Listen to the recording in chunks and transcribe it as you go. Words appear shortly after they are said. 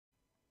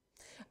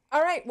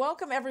All right,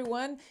 welcome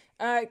everyone.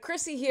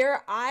 Chrissy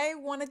here. I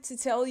wanted to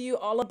tell you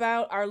all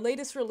about our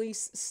latest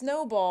release,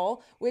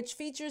 Snowball, which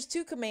features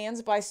 2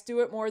 commands by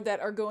Stuart Moore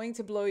that are going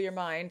to blow your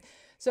mind.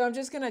 So I'm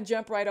just going to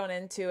jump right on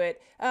into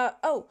it.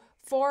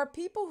 For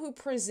people who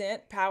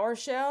present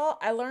PowerShell,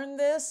 I learned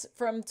this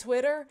from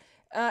Twitter.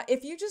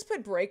 If you just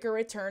put break or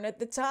return at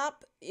the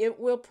top,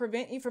 it will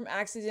prevent you from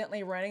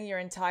accidentally running your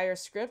entire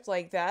script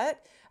like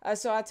that.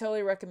 So I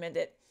totally recommend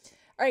it.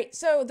 All right,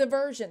 so the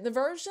version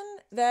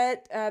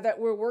that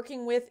we're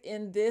working with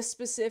in this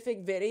specific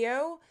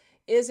video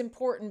is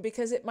important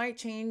because it might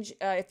change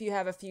if you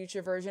have a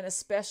future version,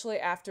 especially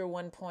after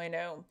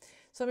 1.0.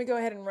 So let me go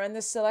ahead and run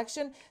this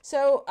selection.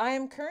 So I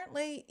am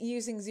currently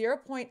using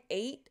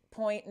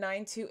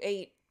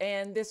 0.8.928,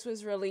 and this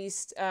was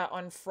released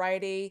on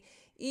Friday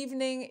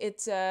evening.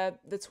 It's the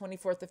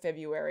 24th of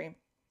February.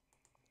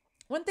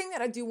 One thing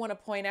that I do want to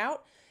point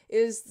out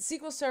is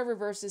SQL Server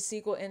versus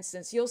SQL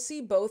Instance. You'll see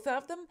both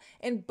of them,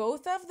 and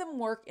both of them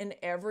work in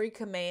every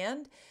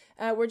command.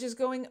 We're just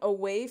going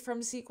away from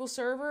SQL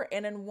Server,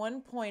 and in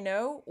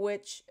 1.0,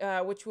 which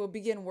we'll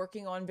begin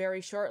working on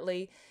very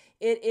shortly,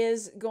 it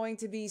is going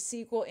to be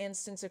SQL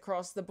Instance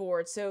across the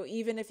board. So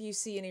even if you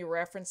see any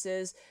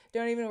references,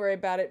 don't even worry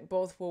about it.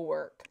 Both will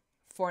work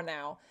for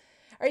now.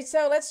 All right,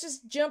 so let's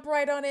just jump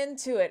right on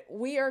into it.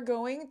 We are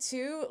going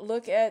to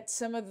look at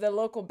some of the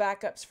local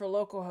backups for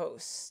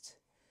localhost.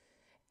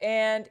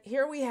 And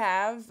here we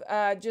have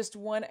just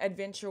one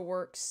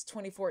AdventureWorks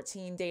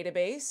 2014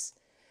 database,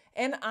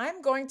 and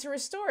I'm going to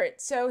restore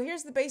it. So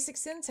here's the basic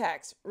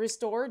syntax: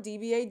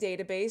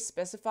 Restore-DbaBackup,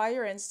 specify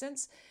your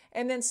instance,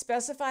 and then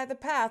specify the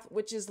path,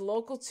 which is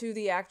local to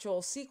the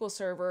actual SQL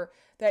server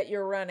that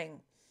you're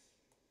running.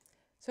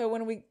 So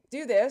when we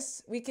do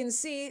this, we can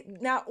see,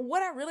 now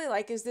what I really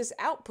like is this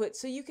output.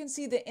 So you can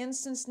see the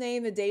instance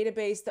name, the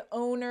database, the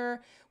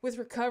owner with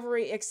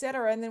recovery,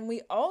 etc. And then we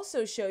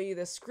also show you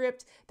the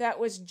script that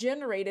was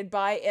generated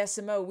by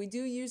SMO. We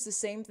do use the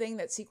same thing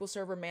that SQL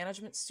Server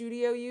Management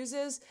Studio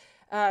uses.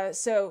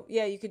 So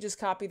yeah, you could just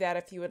copy that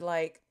if you would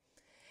like.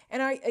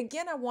 And I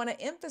want to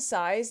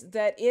emphasize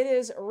that it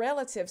is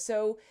relative.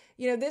 So,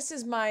 this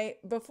is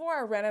before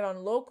I ran it on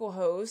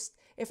localhost.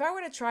 If I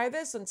were to try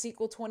this on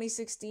SQL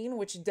 2016,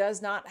 which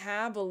does not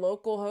have a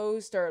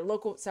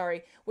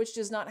localhost which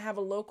does not have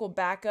a local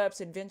backups,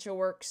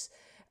 AdventureWorks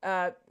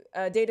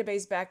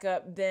database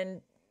backup, then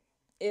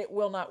it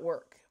will not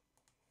work.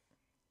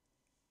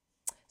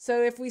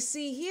 So if we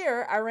see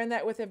here, I ran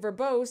that with a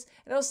verbose,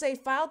 and it'll say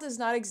file does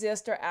not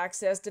exist or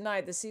access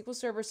denied. The SQL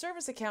Server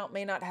service account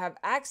may not have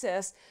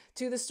access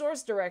to the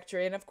source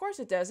directory. And of course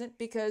it doesn't,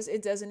 because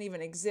it doesn't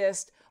even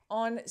exist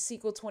on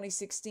SQL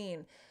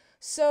 2016.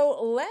 So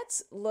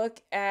let's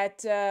look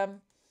at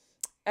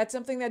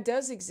something that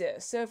does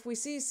exist. So if we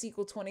see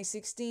SQL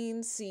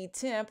 2016,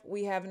 ctemp,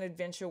 we have an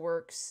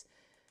AdventureWorks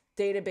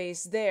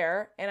database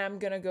there, and I'm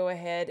going to go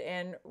ahead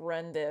and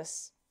run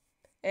this.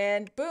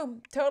 And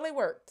boom, totally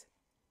worked.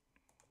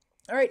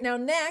 All right, now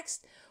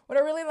next, what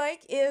I really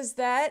like is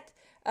that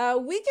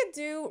we could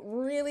do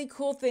really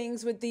cool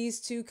things with these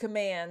 2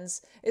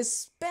 commands,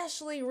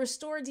 especially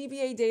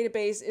Restore-DbaBackup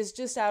is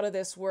just out of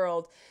this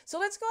world. So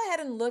let's go ahead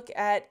and look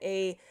at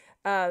a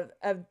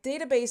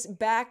database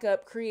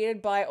backup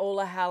created by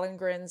Ola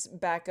Hallengren's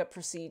backup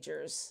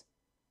procedures.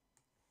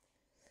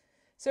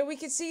 So we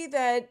can see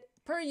that,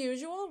 per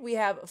usual, we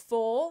have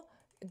full,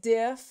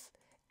 diff,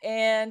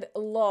 and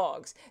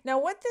logs. Now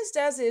what this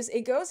does is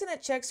it goes and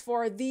it checks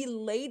for the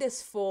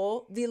latest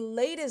full, the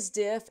latest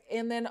diff,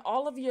 and then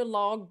all of your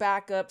log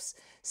backups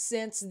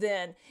since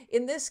then.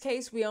 In this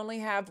case, we only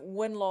have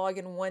 1 log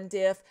and 1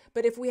 diff,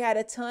 but if we had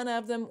a ton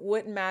of them,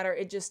 wouldn't matter.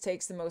 It just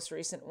takes the most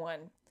recent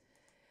one.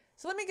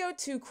 So let me go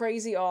to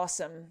Crazy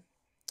Awesome.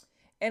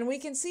 And we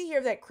can see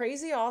here that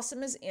Crazy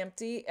Awesome is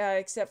empty,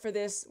 except for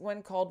this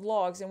one called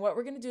logs. And what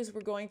we're going to do is we're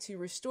going to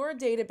restore a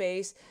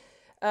database.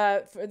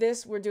 For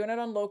this, we're doing it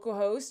on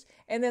localhost,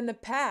 and then the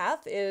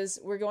path is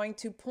we're going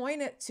to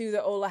point it to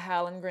the Ola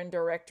Hallengren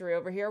directory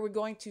over here. We're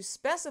going to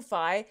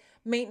specify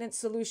maintenance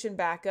solution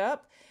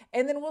backup,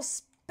 and then we'll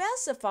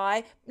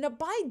specify, now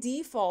by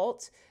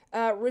default,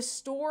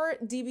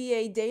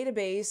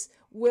 Restore-DbaBackup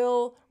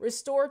will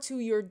restore to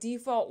your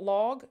default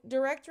log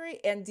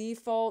directory and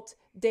default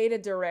data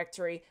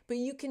directory, but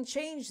you can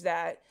change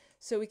that.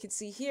 So we can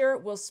see here,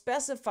 we'll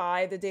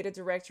specify the data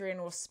directory and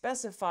we'll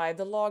specify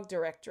the log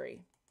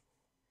directory.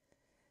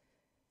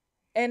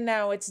 And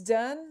now it's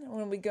done.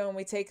 When we go and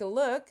we take a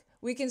look,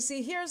 we can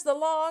see here's the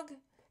log,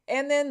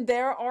 and then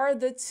there are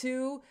the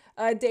 2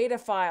 data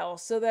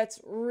files. So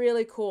that's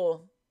really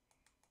cool.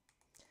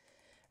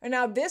 And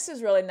now this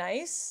is really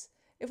nice.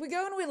 If we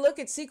go and we look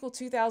at SQL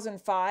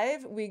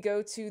 2005, we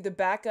go to the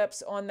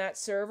backups on that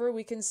server,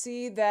 we can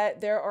see that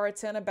there are a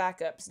ton of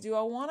backups. Do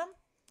I want them?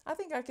 I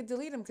think I could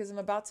delete them because I'm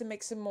about to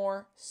make some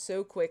more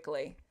so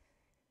quickly.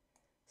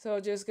 So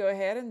I'll just go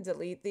ahead and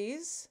delete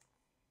these.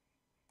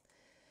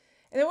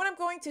 And then what I'm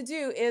going to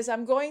do is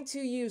I'm going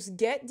to use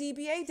get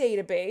DBA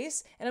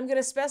database, and I'm going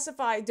to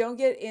specify don't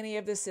get any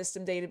of the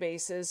system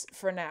databases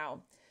for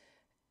now.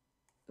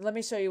 Let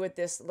me show you what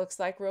this looks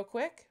like real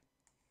quick.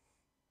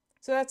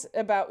 So that's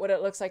about what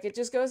it looks like. It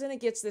just goes and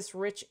it gets this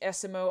rich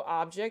SMO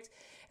object.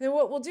 And then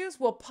what we'll do is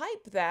we'll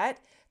pipe that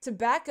to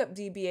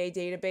Backup-DBA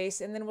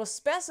database, and then we'll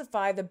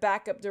specify the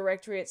backup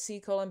directory at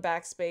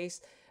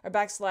C:\backspace or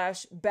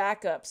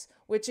 \backups,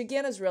 which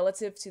again is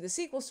relative to the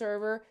SQL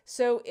Server,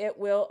 so it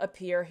will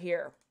appear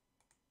here.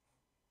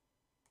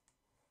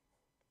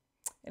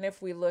 And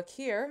if we look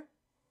here,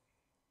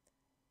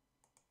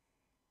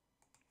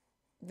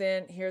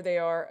 then here they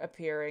are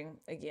appearing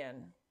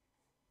again.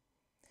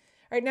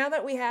 All right, now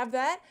that we have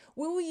that,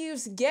 we will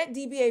use get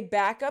DBA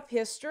backup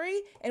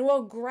history, and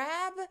we'll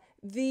grab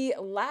the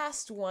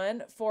last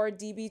one for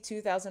DB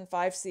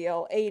 2005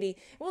 CL80.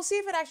 We'll see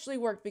if it actually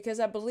worked, because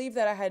I believe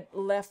that I had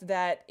left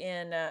that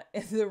in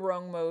the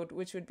wrong mode,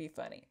 which would be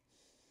funny.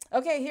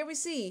 Okay, here we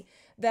see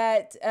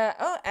that,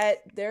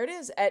 there it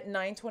is, at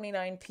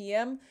 9:29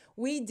 p.m.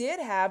 We did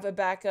have a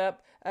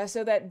backup,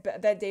 so that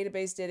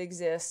database did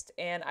exist,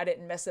 and I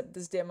didn't mess up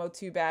this demo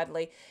too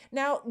badly.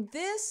 Now,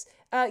 this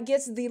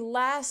gets the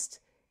last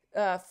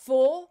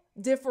full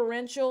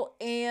differential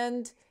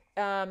and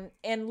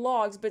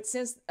logs, but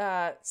since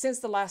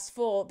the last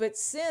full, but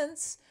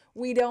since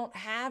we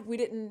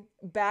didn't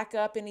back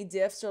up any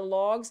diffs or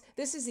logs,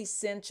 this is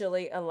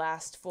essentially a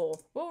last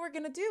full. What we're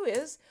going to do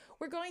is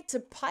we're going to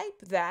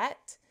pipe the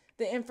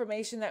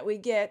information that we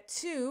get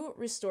to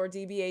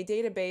Restore-DBA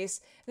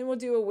database, then we'll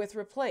do a with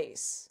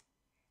replace.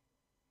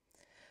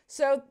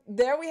 So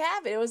there we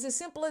have it. It was as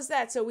simple as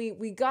that. So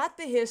we got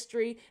the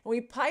history and we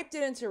piped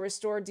it into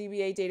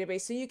Restore-DBA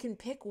database, so you can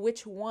pick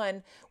which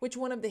one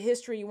of the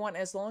history you want.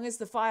 As long as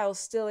the files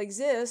still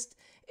exist,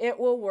 it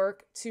will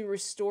work to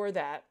restore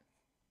that.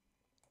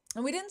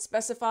 And we didn't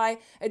specify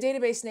a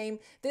database name.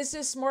 This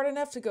is smart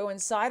enough to go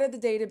inside of the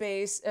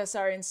database,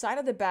 inside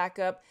of the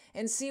backup,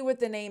 and see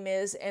what the name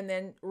is and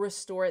then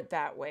restore it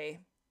that way.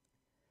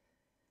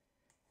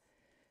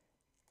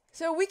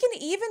 So we can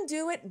even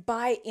do it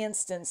by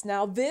instance.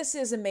 Now this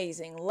is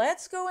amazing.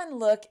 Let's go and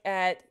look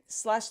at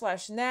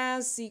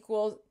 //NAS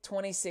SQL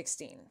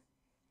 2016.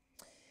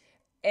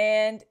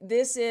 And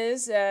this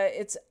is,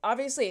 it's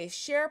obviously a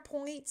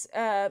SharePoint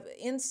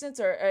instance,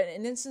 or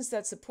an instance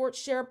that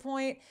supports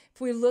SharePoint. If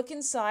we look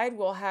inside,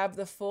 we'll have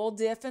the full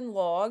diff and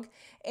log.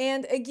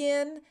 And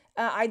again,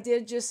 I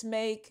did just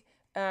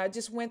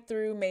went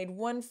through, made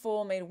one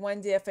full, made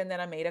one diff, and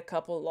then I made a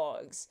couple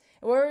logs.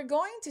 And what we're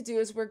going to do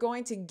is we're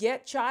going to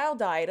get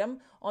child item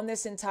on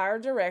this entire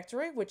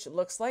directory, which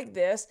looks like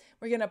this.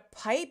 We're going to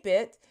pipe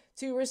it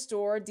to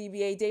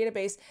Restore-DBA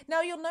database.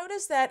 Now you'll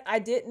notice that I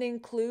didn't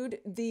include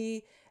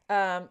the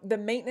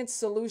maintenance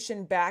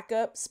solution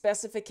backup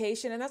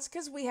specification, and that's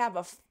because we have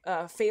a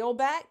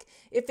failback.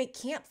 If it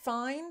can't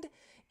find,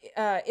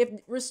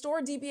 if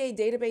Restore-DBA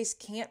database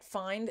can't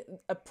find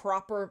a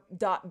proper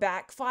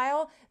 .back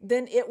file,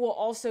 then it will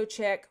also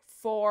check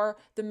for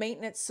the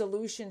maintenance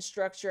solution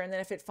structure, and then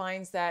if it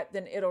finds that,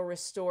 then it'll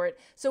restore it.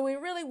 So we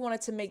really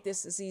wanted to make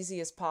this as easy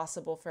as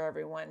possible for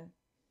everyone.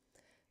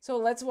 So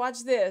let's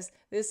watch this.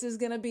 This is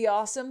going to be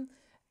awesome.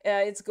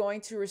 It's going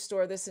to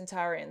restore this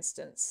entire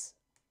instance.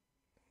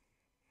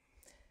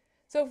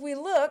 So if we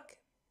look,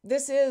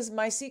 this is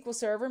my SQL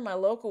Server, my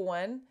local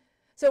one.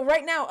 So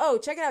right now, oh,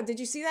 check it out. Did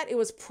you see that? It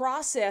was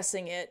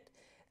processing it.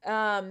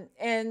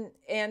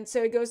 And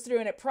so it goes through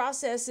and it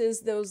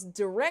processes those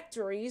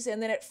directories, and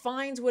then it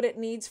finds what it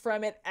needs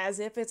from it as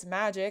if it's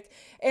magic,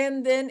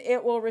 and then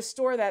it will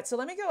restore that. So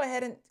let me go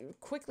ahead and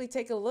quickly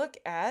take a look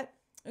at,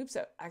 oops,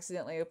 I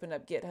accidentally opened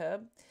up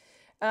GitHub.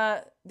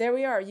 There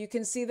we are. You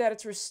can see that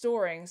it's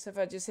restoring. So if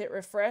I just hit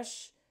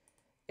refresh,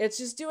 it's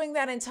just doing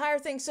that entire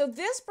thing. So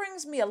this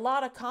brings me a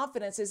lot of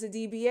confidence as a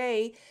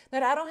DBA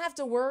that I don't have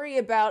to worry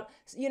about,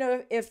 you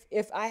know, if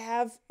I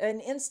have an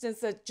instance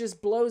that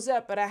just blows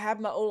up, but I have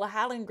my Ola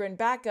Hallengren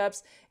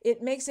backups,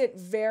 it makes it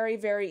very,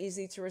 very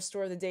easy to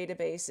restore the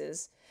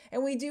databases.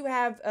 And we do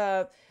have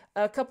a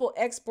couple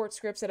export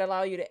scripts that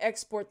allow you to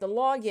export the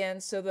login,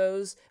 so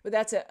those, but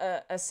that's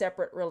a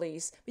separate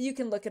release. But you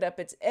can look it up.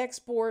 It's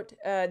export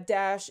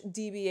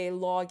 -DBA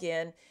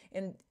login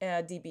in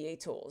DBA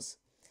tools.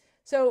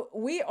 So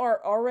we are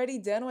already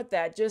done with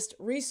that. Just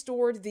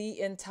restored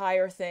the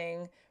entire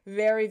thing.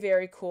 Very,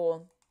 very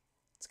cool.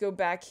 Let's go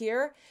back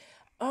here.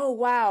 Oh,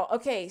 wow.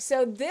 Okay,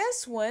 so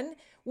this one,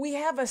 we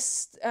have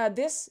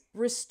this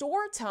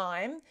restore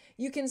time.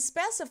 You can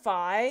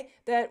specify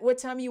that what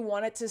time you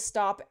want it to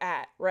stop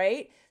at,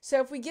 right? So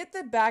if we get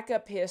the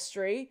backup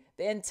history,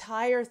 the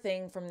entire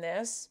thing from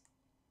this,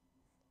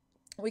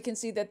 we can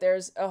see that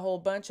there's a whole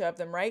bunch of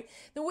them, right?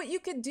 Then what you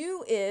could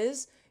do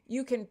is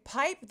you can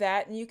pipe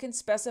that and you can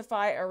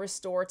specify a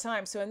restore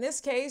time. So in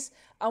this case,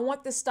 I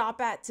want the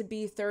stop at to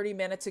be 30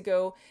 minutes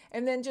ago,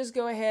 and then just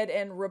go ahead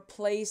and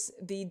replace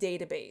the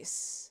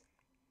database.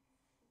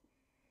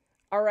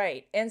 All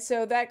right, and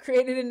so that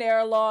created an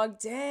error log.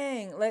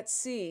 Dang, let's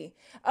see.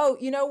 Oh,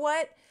 you know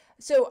what?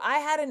 So I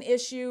had an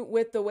issue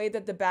with the way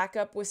that the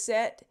backup was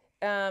set.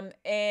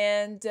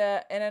 And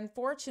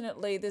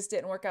unfortunately, this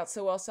didn't work out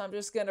so well, so I'm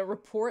just going to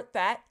report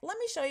that. Let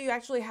me show you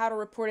actually how to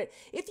report it.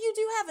 If you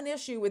do have an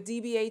issue with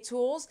DBA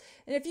tools,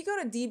 and if you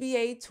go to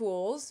DBA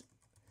tools,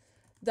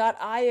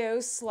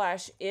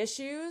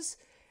 backup.io/issues,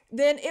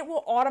 then it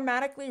will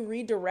automatically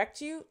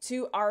redirect you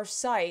to our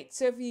site.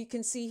 So if you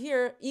can see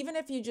here, even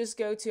if you just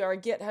go to our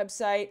GitHub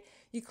site,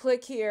 you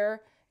click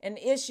here and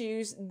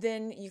issues,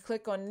 then you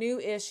click on new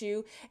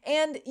issue,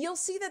 and you'll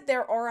see that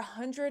there are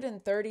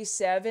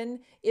 137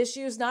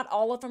 issues. Not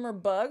all of them are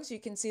bugs. You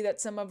can see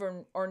that some of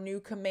them are new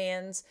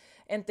commands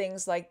and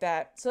things like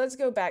that. So let's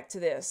go back to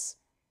this.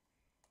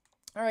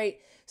 All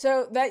right,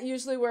 so that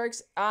usually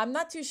works. I'm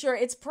not too sure.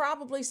 It's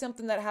probably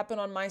something that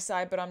happened on my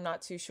side, but I'm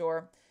not too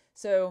sure.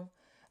 So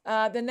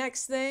the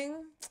next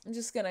thing, I'm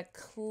just gonna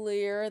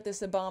clear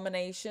this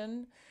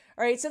abomination.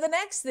 All right, so the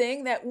next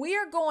thing that we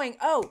are going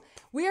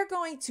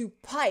to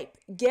pipe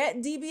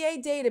get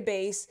DBA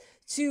database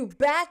to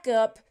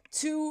backup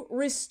to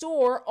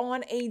restore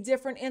on a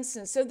different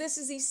instance. So this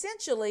is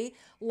essentially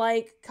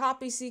like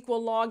copy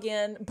SQL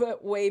login,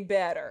 but way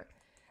better.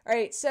 All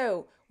right,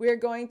 so we're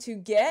going to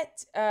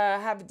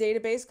have a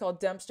database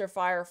called Dumpster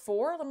Fire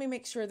 4. Let me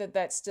make sure that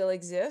that still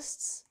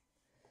exists.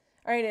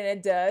 All right, and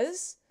it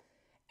does.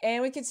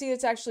 And we can see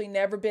it's actually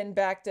never been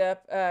backed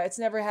up. It's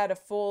never had a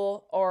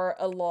full or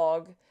a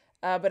log,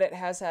 but it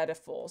has had a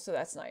full, so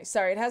that's nice.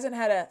 Sorry, it hasn't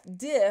had a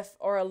diff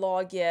or a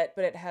log yet,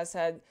 but it has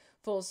had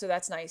full, so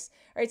that's nice.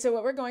 All right, so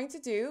what we're going to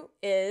do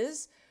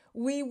is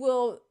we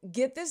will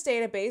get this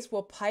database,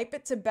 we'll pipe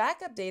it to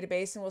backup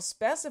database, and we'll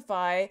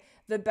specify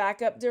the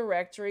backup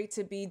directory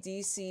to be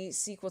DC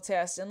SQL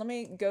test. And let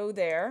me go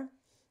there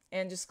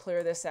and just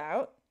clear this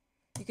out.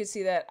 You can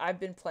see that I've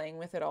been playing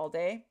with it all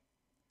day.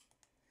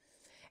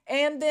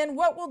 And then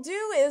what we'll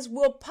do is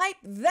we'll pipe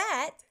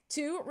that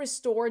to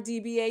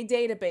Restore-DBA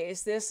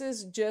database. This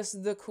is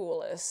just the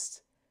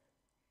coolest.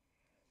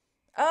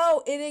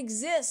 Oh, it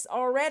exists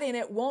already and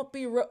it won't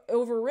be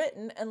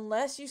overwritten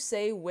unless you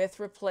say with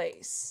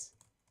replace.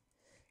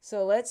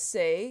 So let's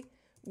say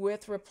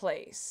with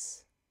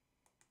replace.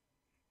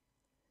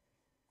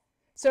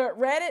 So it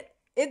read it.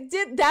 It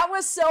did. That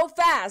was so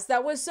fast.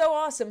 That was so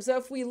awesome. So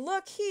if we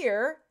look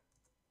here,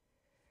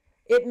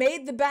 it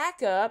made the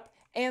backup.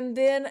 And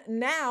then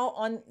now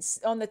on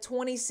the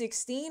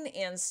 2016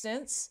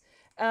 instance,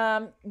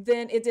 then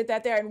it did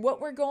that there. And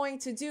what we're going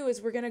to do is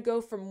we're going to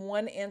go from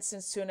one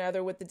instance to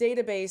another with the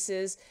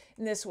databases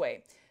in this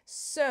way.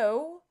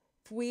 So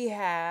we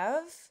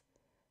have,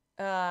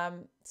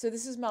 so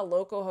this is my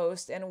local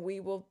host, and we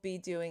will be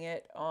doing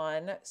it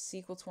on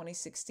SQL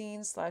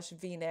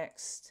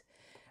 2016/vnext.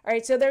 All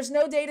right, so there's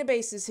no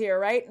databases here,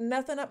 right?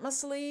 Nothing up my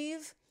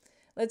sleeve.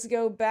 Let's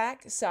go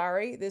back.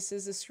 Sorry, this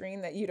is a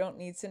screen that you don't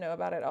need to know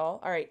about at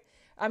all. All right.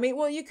 I mean,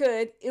 well, you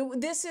could.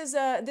 This is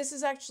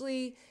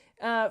actually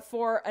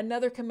for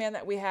another command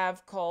that we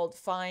have called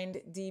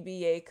find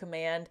DBA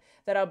command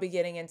that I'll be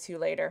getting into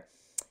later.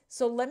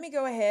 So let me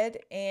go ahead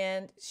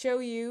and show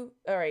you.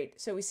 All right.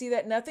 So we see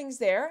that nothing's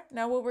there.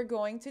 Now what we're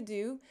going to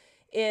do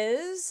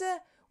is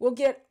we'll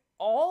get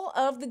all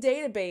of the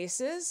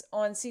databases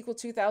on SQL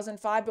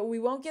 2005, but we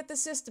won't get the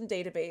system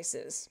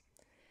databases.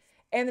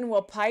 And then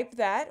we'll pipe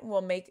that,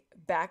 we'll make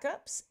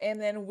backups, and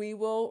then we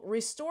will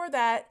restore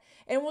that,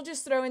 and we'll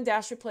just throw in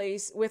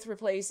 -replace with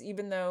replace,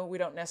 even though we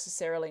don't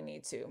necessarily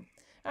need to.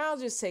 I'll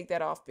just take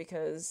that off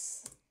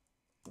because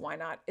why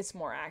not? It's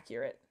more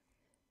accurate.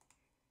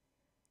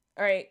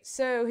 All right,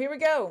 so here we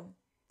go.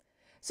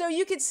 So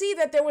you could see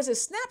that there was a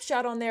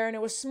snapshot on there, and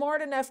it was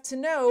smart enough to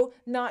know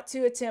not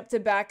to attempt to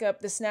back up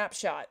the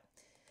snapshot.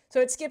 So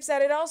it skips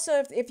that. It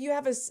also, if you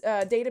have a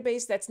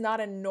database that's not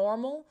a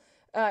normal,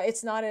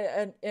 it's not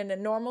in a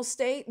normal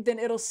state, then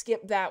it'll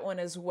skip that one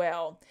as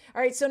well.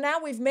 All right, so now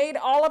we've made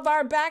all of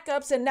our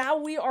backups, and now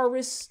we are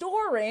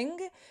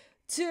restoring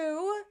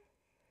to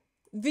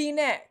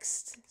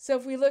vnext. So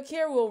if we look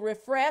here, we'll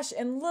refresh,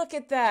 and look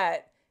at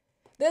that.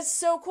 That's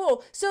so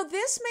cool. So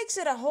this makes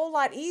it a whole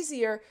lot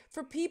easier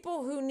for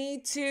people who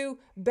need to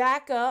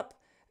back up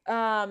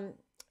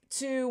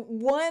to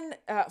one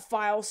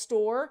file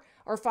store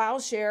or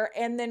file share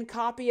and then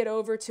copy it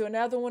over to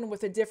another one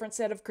with a different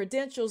set of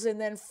credentials. And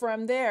then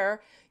from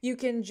there, you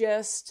can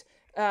just,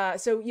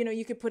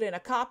 you could put in a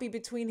copy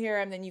between here,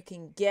 and then you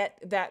can get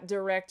that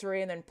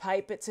directory and then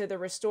pipe it to the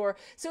restore.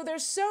 So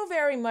there's so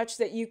very much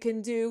that you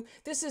can do.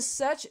 This is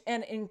such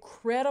an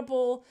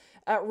incredible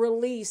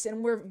release,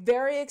 and we're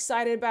very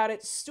excited about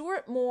it.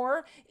 Stuart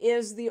Moore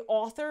is the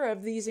author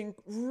of these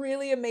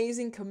really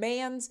amazing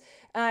commands,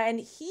 and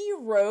he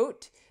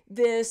wrote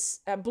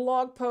this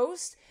blog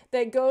post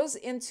that goes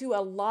into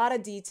a lot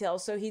of detail.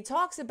 So he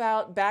talks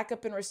about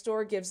backup and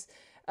restore, gives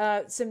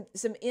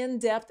some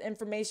in-depth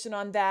information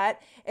on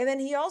that, and then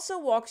he also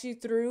walks you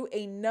through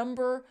a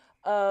number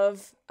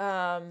of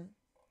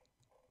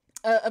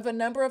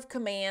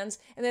commands,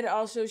 and then it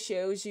also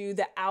shows you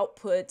the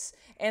outputs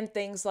and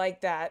things like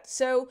that.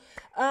 So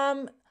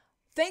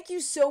thank you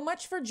so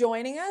much for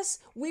joining us.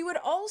 We would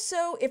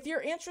also, if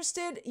you're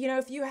interested,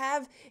 if you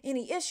have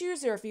any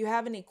issues or if you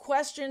have any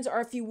questions or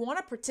if you want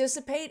to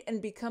participate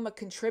and become a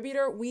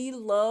contributor, we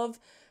love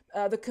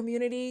the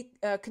community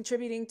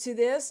contributing to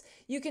this,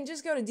 you can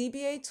just go to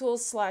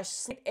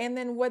dbatools/Slack. And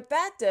then what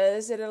that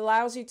does, it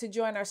allows you to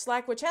join our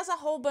Slack, which has a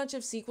whole bunch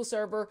of SQL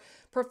Server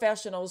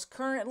professionals.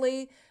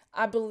 Currently,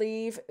 I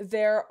believe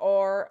there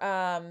are,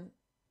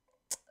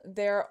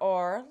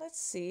 let's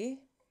see,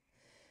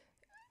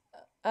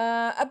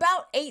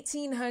 about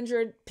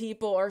 1,800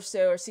 people or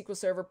so are SQL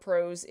Server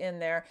pros in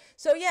there.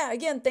 So yeah,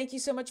 again, thank you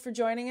so much for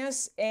joining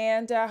us,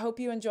 and I hope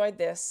you enjoyed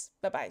this.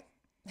 Bye-bye.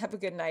 Have a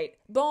good night.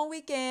 Bon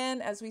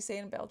weekend, as we say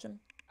in Belgium.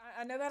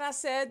 I know that I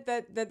said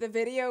that the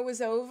video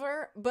was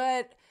over,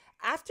 but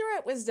after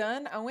it was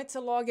done, I went to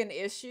log an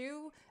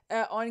issue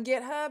on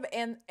GitHub,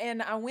 and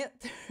I went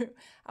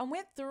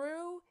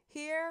through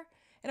here,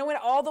 and I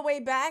went all the way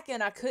back,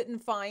 and I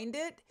couldn't find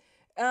it.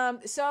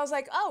 So I was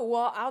like, oh,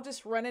 well, I'll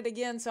just run it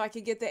again so I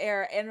could get the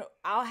error. And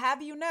I'll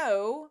have you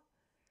know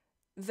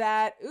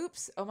that,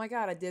 oops, oh my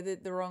God, I did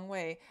it the wrong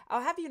way.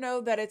 I'll have you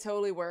know that it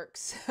totally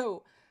works.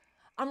 So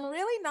I'm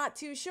really not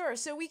too sure.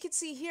 So we could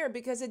see here,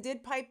 because it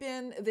did pipe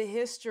in the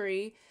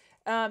history,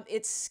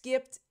 it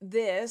skipped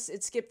this.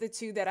 It skipped the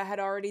two that I had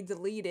already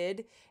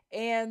deleted.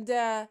 And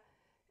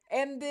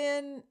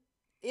then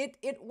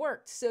it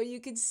worked. So you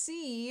could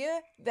see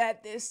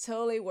that this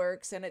totally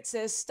works, and it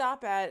says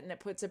stop at, and it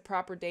puts a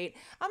proper date.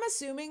 I'm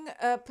assuming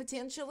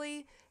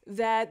potentially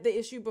that the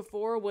issue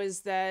before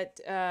was that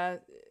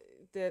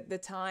the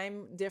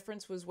time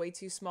difference was way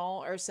too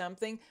small or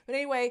something. But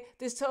anyway,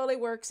 this totally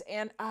works,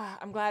 and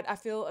I'm glad. I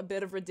feel a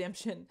bit of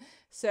redemption.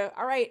 So,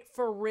 all right,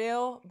 for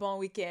real, bon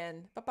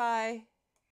weekend. Bye-bye.